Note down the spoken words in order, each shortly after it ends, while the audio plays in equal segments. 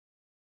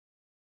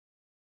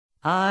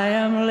I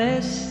am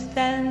less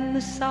than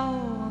the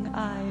song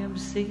I am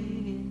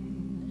singing,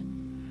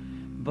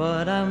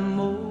 but I'm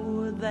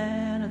more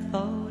than I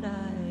thought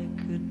I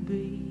could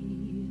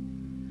be.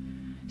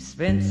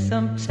 Spent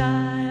some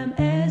time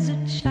as a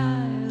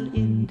child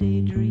in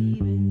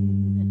daydreaming.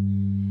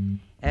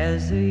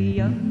 As a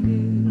young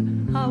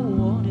girl I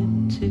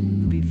wanted to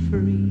be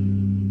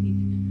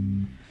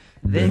free.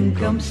 Then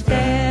come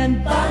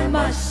stand by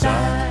my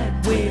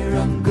side where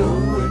I'm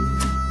going.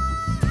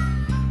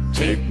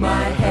 Take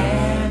my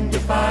hand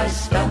if I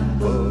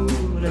stumble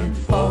and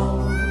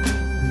fall.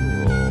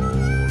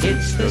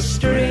 It's the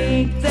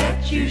strength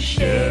that you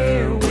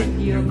share when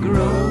you're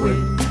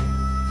growing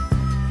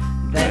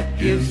that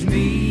gives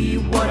me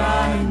what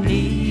I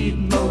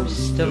need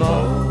most of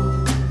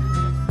all.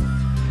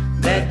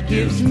 That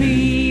gives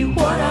me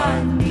what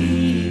I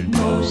need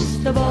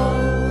most of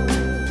all.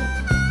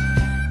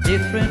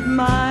 Different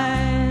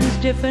minds,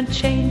 different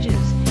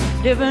changes,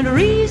 different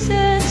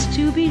reasons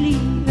to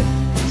believe.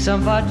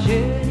 Some of our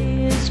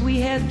journeys we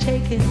have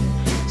taken,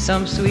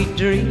 some sweet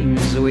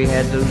dreams we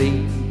had to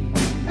leave.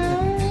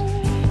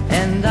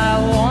 And I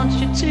want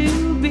you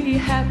to be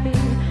happy,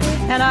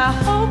 and I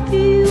hope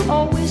you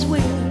always will.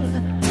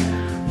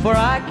 For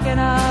I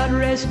cannot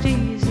rest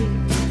easy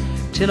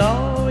till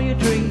all your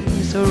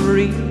dreams are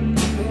real.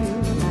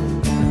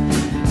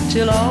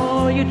 Till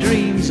all your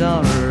dreams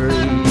are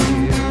real.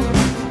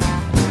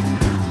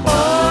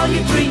 All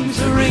your dreams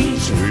are real.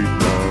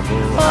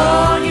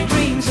 All your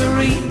dreams are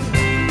real.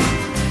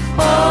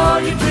 All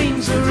your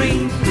dreams are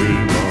real.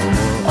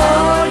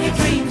 All your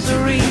dreams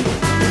are real.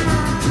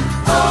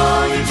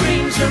 All your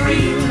dreams are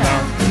real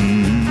now.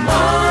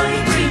 All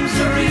your dreams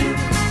are real.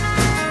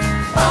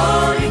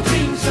 All your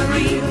dreams are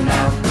real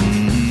now.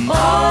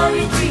 All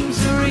your dreams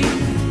are real.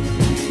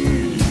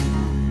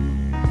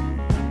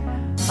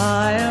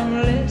 I am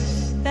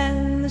less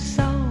than the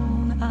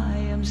song I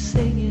am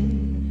singing,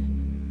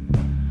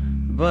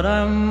 but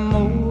I'm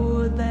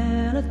more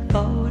than I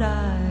thought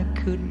I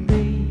could be.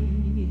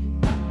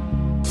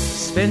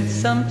 Spent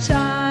some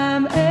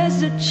time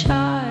as a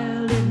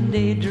child in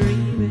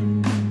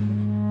daydreaming.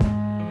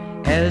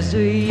 As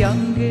a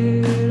young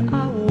girl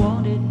I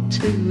wanted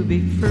to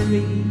be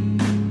free.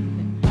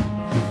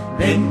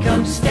 Then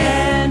come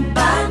stand